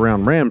days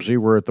around Ramsey,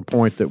 we're at the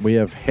point that we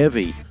have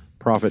heavy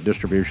profit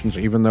distributions,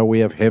 even though we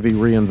have heavy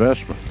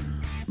reinvestment.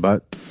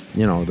 But,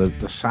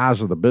 the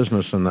size of the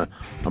business and the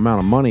amount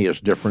of money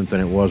is different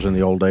than it was in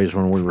the old days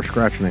when we were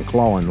scratching and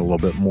clawing a little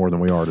bit more than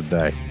we are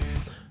today.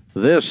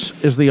 This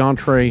is the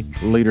Entre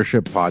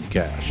Leadership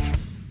Podcast.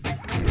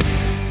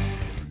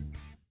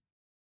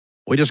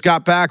 We just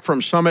got back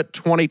from Summit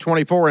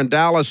 2024 in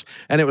Dallas,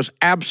 and it was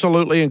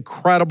absolutely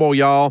incredible,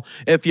 y'all.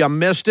 If you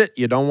missed it,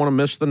 you don't want to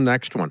miss the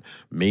next one.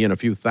 Me and a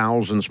few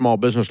thousand small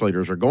business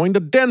leaders are going to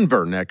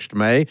Denver next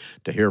May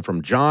to hear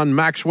from John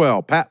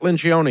Maxwell, Pat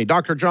Lencioni,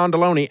 Dr. John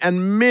Deloney,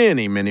 and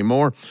many, many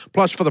more.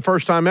 Plus, for the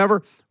first time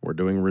ever, we're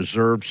doing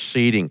reserved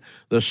seating.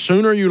 The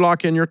sooner you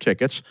lock in your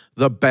tickets,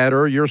 the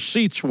better your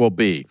seats will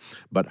be.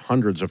 But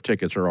hundreds of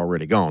tickets are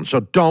already gone. So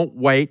don't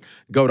wait.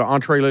 Go to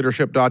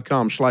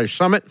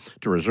EntreLeadership.com/summit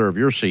to reserve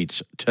your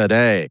seats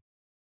today.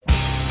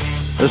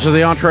 This is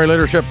the Entre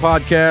Leadership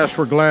Podcast.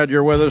 We're glad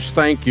you're with us.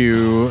 Thank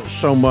you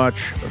so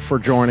much for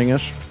joining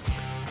us.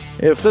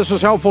 If this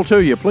is helpful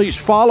to you, please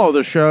follow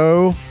the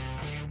show.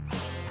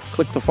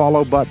 Click the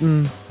follow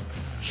button,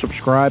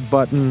 subscribe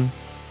button.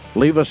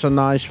 Leave us a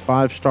nice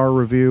 5-star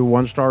review.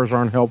 1 stars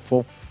aren't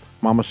helpful.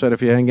 Mama said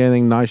if you ain't got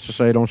anything nice to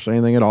say, don't say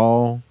anything at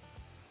all.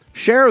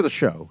 Share the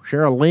show.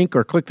 Share a link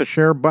or click the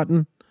share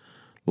button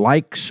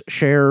likes,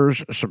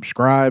 shares,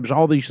 subscribes,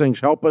 all these things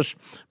help us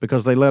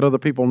because they let other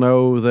people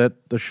know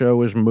that the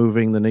show is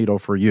moving the needle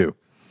for you.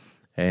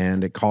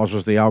 And it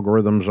causes the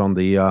algorithms on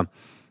the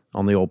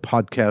old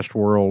podcast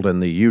world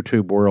and the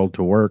YouTube world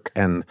to work,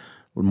 and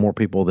more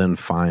people then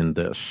find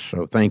this.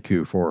 So thank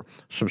you for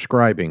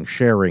subscribing,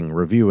 sharing,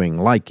 reviewing,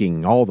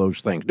 liking, all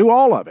those things. Do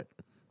all of it.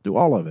 Do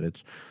all of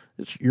it.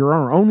 It's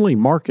your only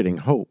marketing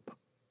hope.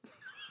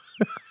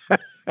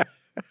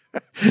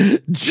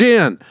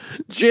 Jen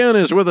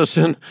is with us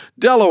in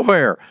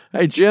Delaware.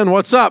 Hey, Jen,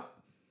 what's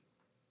up?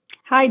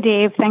 Hi,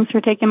 Dave. Thanks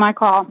for taking my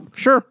call.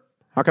 Sure.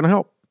 How can I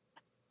help?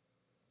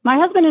 My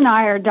husband and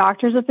I are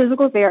doctors of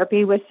physical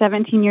therapy with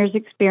 17 years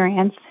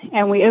experience,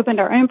 and we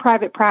opened our own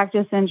private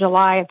practice in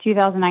July of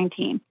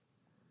 2019.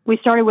 We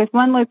started with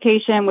one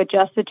location with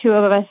just the two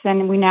of us,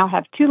 and we now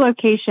have 2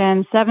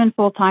 locations, 7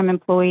 full-time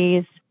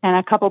employees, and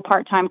a couple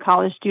part-time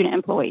college student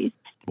employees.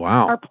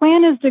 Wow. Our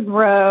plan is to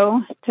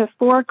grow to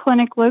 4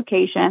 clinic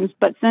locations,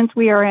 but since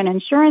we are an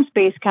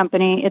insurance-based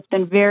company, it's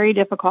been very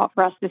difficult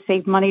for us to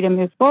save money to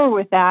move forward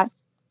with that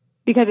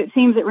because it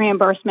seems that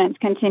reimbursements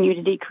continue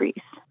to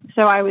decrease.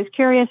 So I was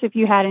curious if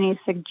you had any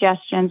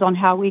suggestions on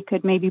how we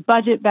could maybe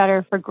budget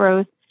better for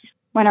growth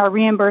when our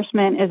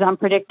reimbursement is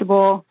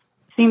unpredictable,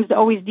 seems to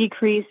always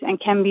decrease, and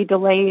can be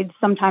delayed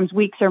sometimes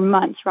weeks or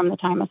months from the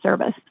time of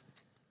service.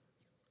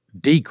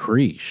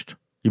 Decreased?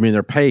 You mean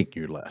they're paying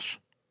you less?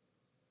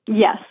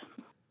 Yes.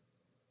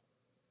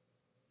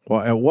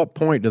 Well, at what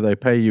point do they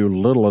pay you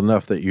little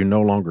enough that you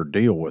no longer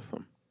deal with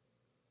them?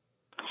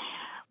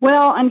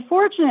 Well,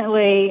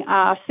 unfortunately,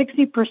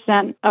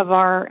 60% of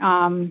our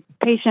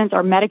patients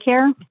are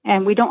Medicare,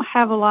 and we don't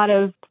have a lot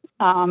of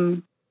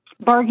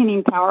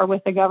bargaining power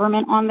with the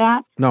government on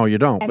that. No, you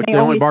don't. And But the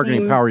only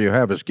bargaining power you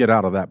have is get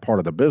out of that part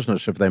of the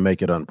business if they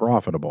make it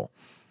unprofitable.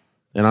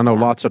 And I know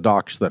lots of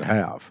docs that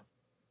have.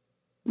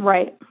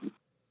 Right.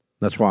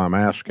 That's why I'm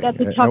asking. That's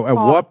a tough At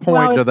call. what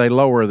point do they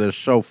lower this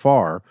so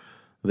far,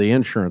 the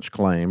insurance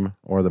claim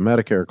or the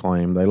Medicare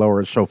claim, they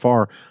lower it so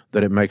far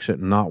that it makes it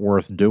not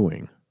worth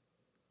doing?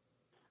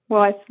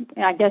 Well,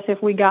 I guess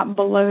if we got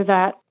below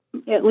that,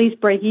 at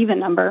least break-even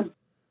number,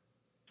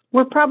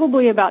 we're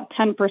probably about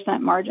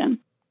 10% margin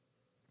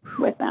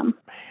with them.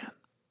 Man.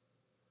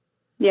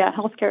 Yeah,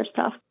 healthcare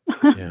stuff.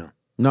 Yeah.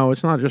 No,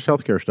 it's not just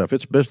healthcare stuff.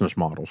 It's business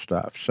model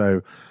stuff.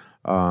 So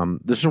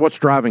this is what's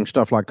driving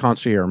stuff like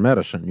concierge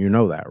medicine. You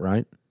know that,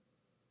 right?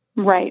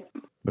 Right.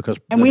 Because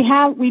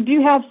we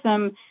do have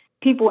some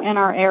people in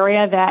our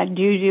area that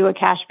do a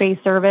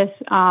cash-based service.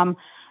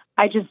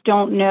 I just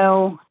don't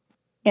know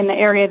in the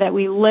area that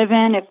we live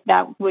in if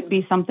that would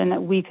be something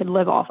that we could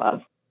live off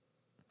of.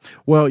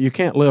 Well, you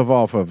can't live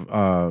off of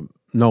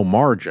no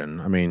margin.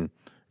 I mean,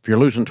 if you're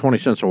losing 20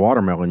 cents a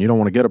watermelon, you don't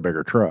want to get a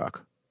bigger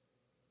truck.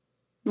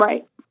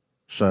 Right.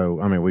 So,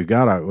 I mean, we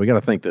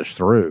gotta think this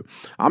through.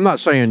 I'm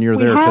not saying you're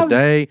there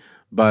today,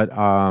 but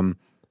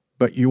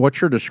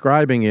what you're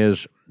describing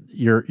is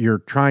you're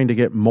trying to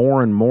get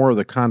more and more of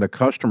the kind of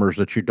customers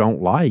that you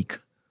don't like.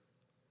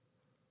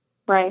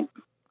 Right.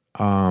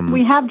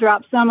 We have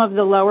dropped some of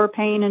the lower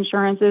paying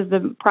insurances,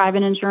 the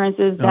private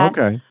insurances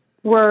that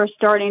were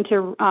starting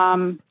to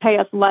pay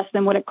us less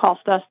than what it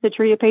cost us to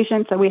treat a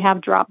patient. So we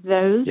have dropped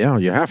those. Yeah,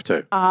 you have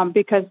to.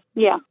 Because,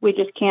 we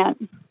just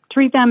can't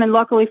treat them. And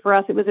luckily for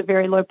us, it was a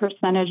very low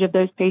percentage of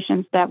those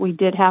patients that we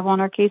did have on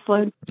our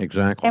caseload.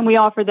 Exactly. And we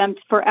offer them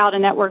for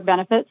out-of-network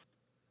benefits.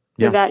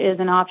 So that is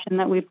an option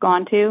that we've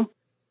gone to.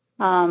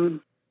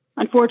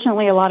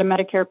 Unfortunately, a lot of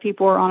Medicare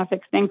people are on a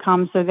fixed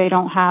income, so they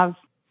don't have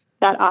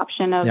that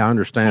option of I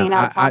understand. paying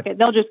out of pocket.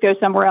 They'll just go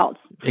somewhere else.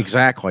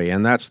 Exactly,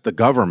 and that's the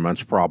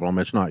government's problem.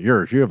 It's not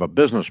yours. You have a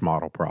business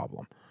model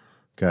problem.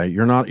 Okay,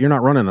 you're not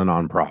running a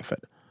nonprofit,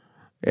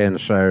 and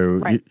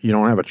so you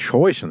don't have a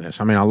choice in this.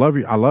 I mean, I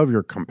love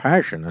your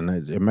compassion,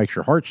 and it makes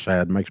your heart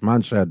sad. It makes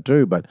mine sad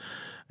too. But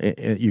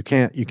you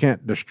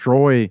can't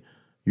destroy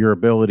your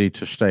ability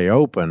to stay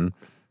open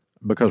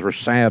because we're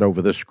sad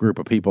over this group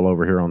of people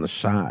over here on the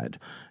side.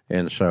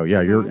 And so,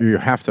 you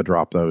have to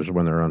drop those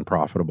when they're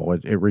unprofitable.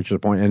 It reaches a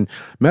point, and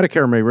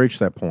Medicare may reach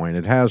that point.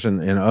 It has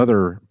in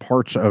other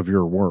parts of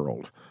your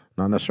world,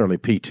 not necessarily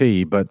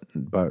PT, but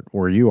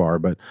where you are,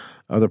 but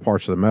other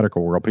parts of the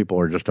medical world, people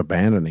are just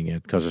abandoning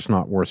it because it's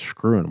not worth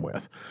screwing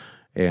with.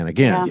 And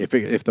again,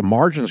 if the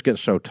margins get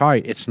so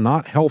tight, it's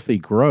not healthy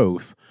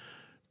growth.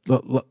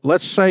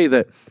 Let's say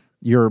that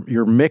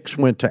your mix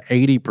went to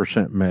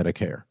 80%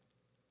 Medicare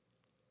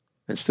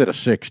instead of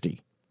 60%.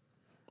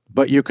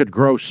 But you could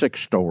grow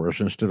 6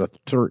 stores instead of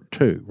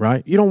 2,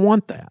 right? You don't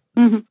want that.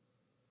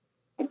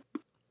 Mm-hmm.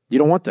 You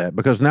don't want that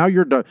because now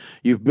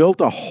you've built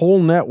a whole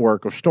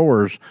network of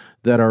stores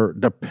that are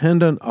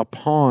dependent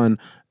upon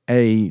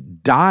a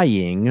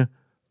dying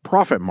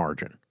profit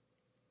margin.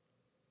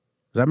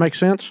 Does that make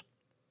sense?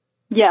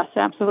 Yes,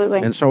 absolutely.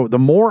 And so the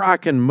more I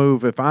can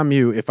move, if I'm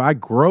you, if I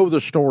grow the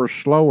stores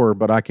slower,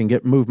 but I can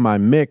move my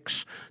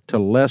mix to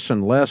less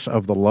and less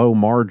of the low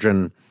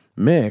margin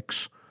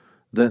mix,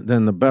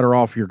 then the better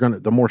off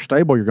the more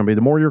stable you're going to be,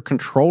 the more you're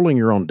controlling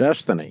your own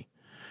destiny.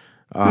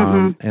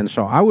 And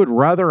so I would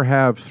rather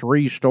have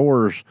 3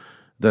 stores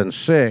than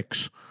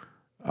 6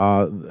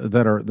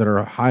 that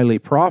are highly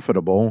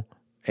profitable,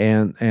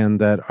 and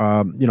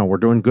that we're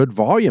doing good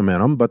volume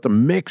in them, but the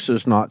mix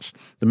is not.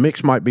 The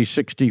mix might be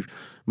 40%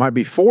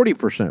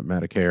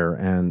 Medicare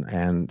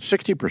and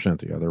 60%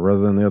 the other,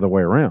 rather than the other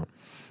way around,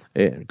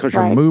 because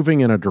you're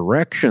moving in a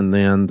direction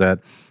then that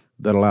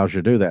allows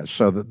you to do that.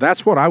 So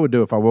that's what I would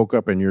do if I woke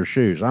up in your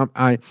shoes.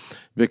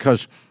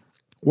 Because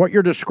what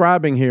you're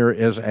describing here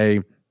is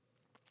a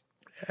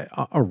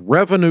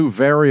revenue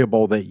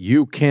variable that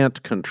you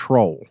can't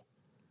control.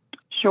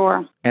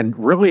 Sure. And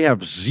really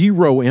have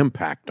zero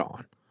impact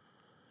on.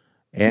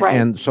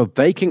 And so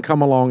they can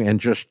come along and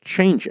just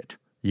change it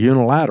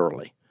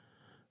unilaterally.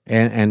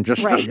 And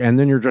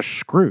then you're just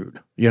screwed,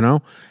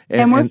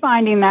 And we're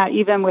finding that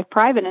even with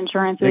private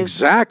insurances.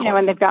 Exactly.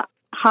 When they've got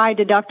high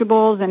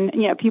deductibles and,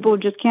 people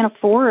just can't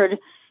afford,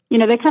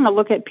 they kind of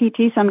look at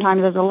PT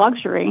sometimes as a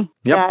luxury.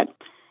 Yep. That,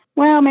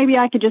 well, maybe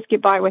I could just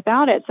get by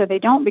without it. So they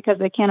don't, because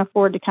they can't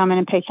afford to come in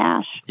and pay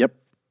cash. Yep.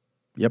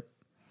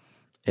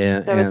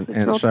 And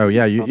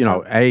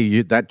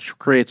that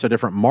creates a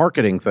different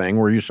marketing thing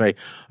where you say,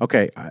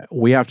 okay,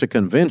 we have to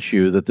convince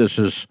you that this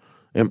is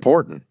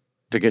important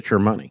to get your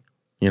money,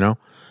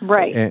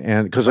 Right.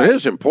 And because it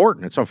is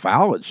important, it's a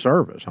valid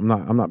service. I'm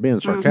not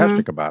being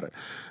sarcastic about it,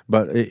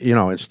 but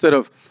instead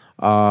of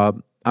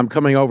I'm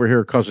coming over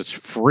here because it's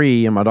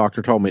free and my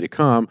doctor told me to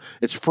come,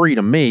 it's free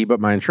to me,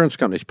 but my insurance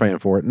company's paying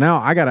for it. Now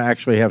I got to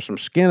actually have some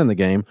skin in the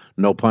game,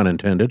 no pun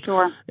intended.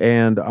 Sure.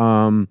 And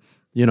and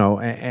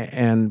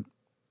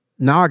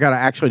now I got to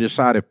actually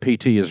decide if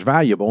PT is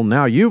valuable.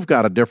 Now you've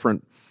got a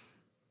different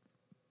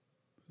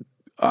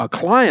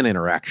client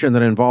interaction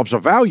that involves a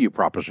value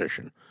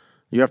proposition.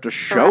 You have to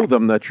show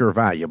them that you're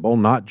valuable,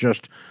 not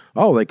just,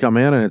 they come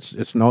in and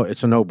it's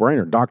a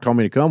no-brainer. Doc told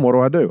me to come. What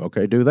do I do?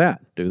 Okay, do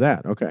that.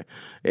 Okay.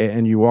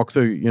 And you walk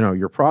through,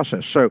 your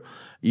process. So,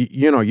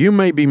 you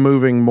may be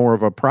moving more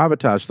of a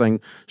privatized thing.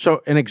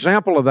 So an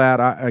example of that,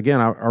 I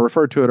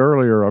referred to it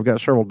earlier. I've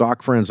got several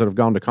doc friends that have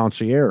gone to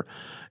concierge,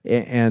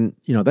 and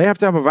they have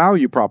to have a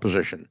value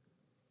proposition.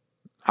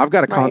 I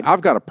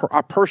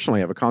personally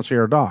have a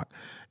concierge doc,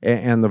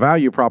 and the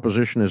value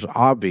proposition is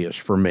obvious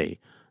for me.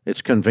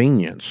 It's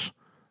convenience.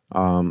 I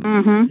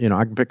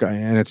can pick,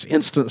 and it's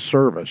instant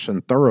service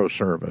and thorough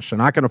service,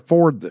 and I can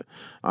afford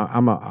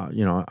I'm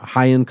a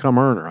high income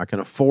earner. I can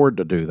afford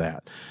to do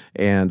that,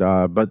 and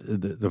but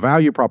the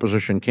value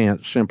proposition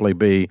can't simply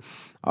be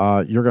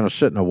you're going to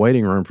sit in a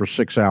waiting room for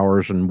 6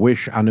 hours and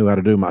wish I knew how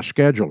to do my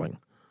scheduling.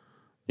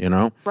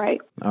 Right.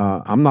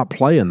 I'm not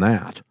playing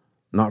that.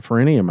 Not for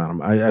any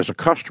amount. As a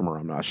customer,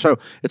 I'm not. So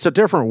it's a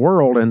different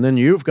world, and then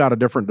you've got a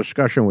different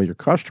discussion with your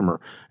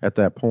customer at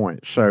that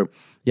point. So,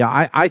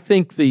 yeah, I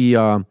think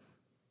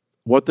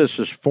what this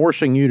is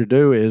forcing you to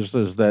do is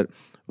that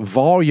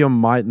volume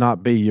might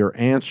not be your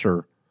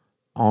answer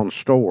on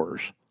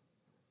stores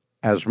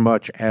as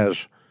much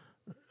as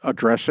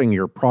addressing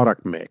your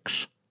product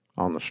mix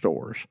on the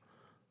stores.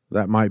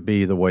 That might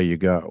be the way you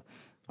go.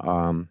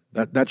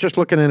 That's just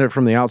looking at it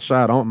from the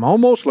outside. I'm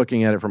almost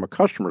looking at it from a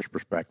customer's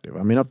perspective.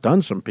 I mean, I've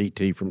done some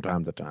PT from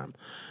time to time,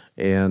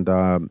 and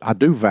I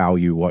do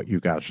value what you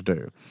guys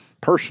do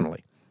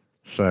personally.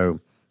 So,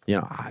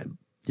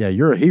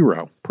 you're a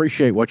hero.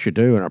 Appreciate what you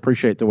do, and I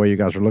appreciate the way you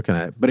guys are looking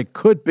at it. But it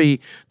could be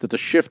that the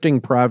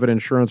shifting private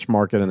insurance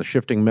market and the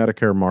shifting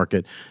Medicare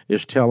market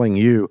is telling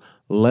you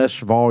less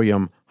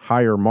volume,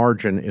 higher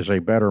margin is a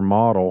better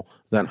model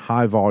than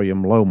high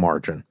volume, low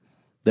margin,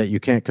 that you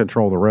can't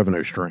control the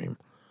revenue stream.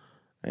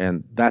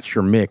 And that's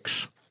your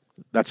mix.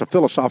 That's a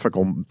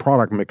philosophical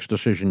product mix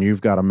decision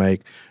you've got to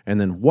make. And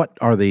then what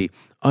are the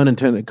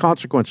unintended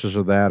consequences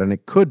of that? And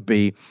it could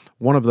be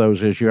one of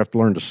those is you have to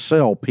learn to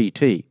sell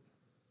PT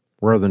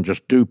rather than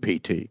just do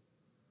PT.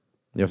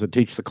 You have to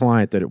teach the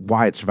client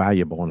why it's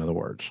valuable, in other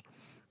words.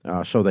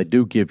 So they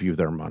do give you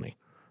their money.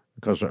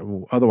 Because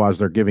otherwise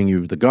they're giving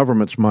you the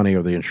government's money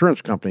or the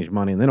insurance company's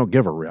money, and they don't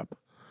give a rip.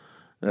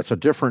 That's a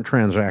different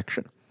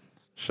transaction.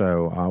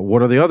 So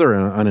what are the other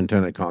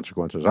unintended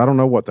consequences? I don't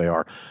know what they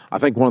are. I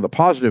think one of the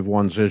positive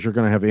ones is you're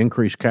going to have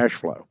increased cash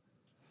flow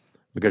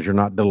because you're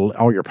not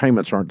all your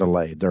payments aren't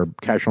delayed. They're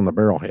cash on the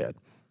barrelhead,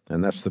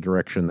 and that's the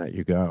direction that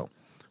you go.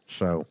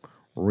 So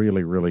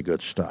really, really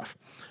good stuff.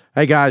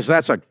 Hey, guys,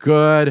 that's a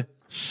good,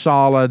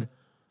 solid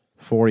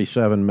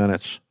 47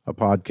 minutes of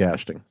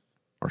podcasting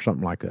or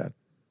something like that,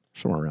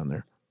 somewhere around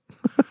there.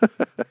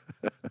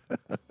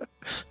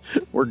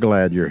 We're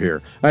glad you're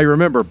here. Hey,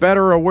 remember,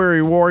 better a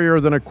weary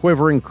warrior than a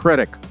quivering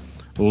critic.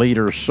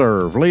 Leaders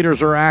serve.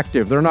 Leaders are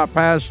active. They're not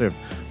passive.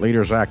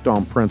 Leaders act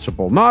on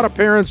principle, not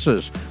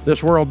appearances.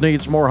 This world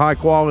needs more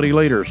high-quality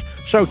leaders.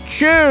 So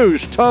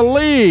choose to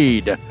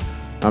lead.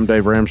 I'm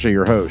Dave Ramsey,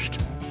 your host.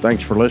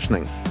 Thanks for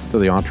listening to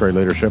the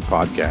EntreLeadership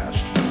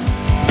Podcast.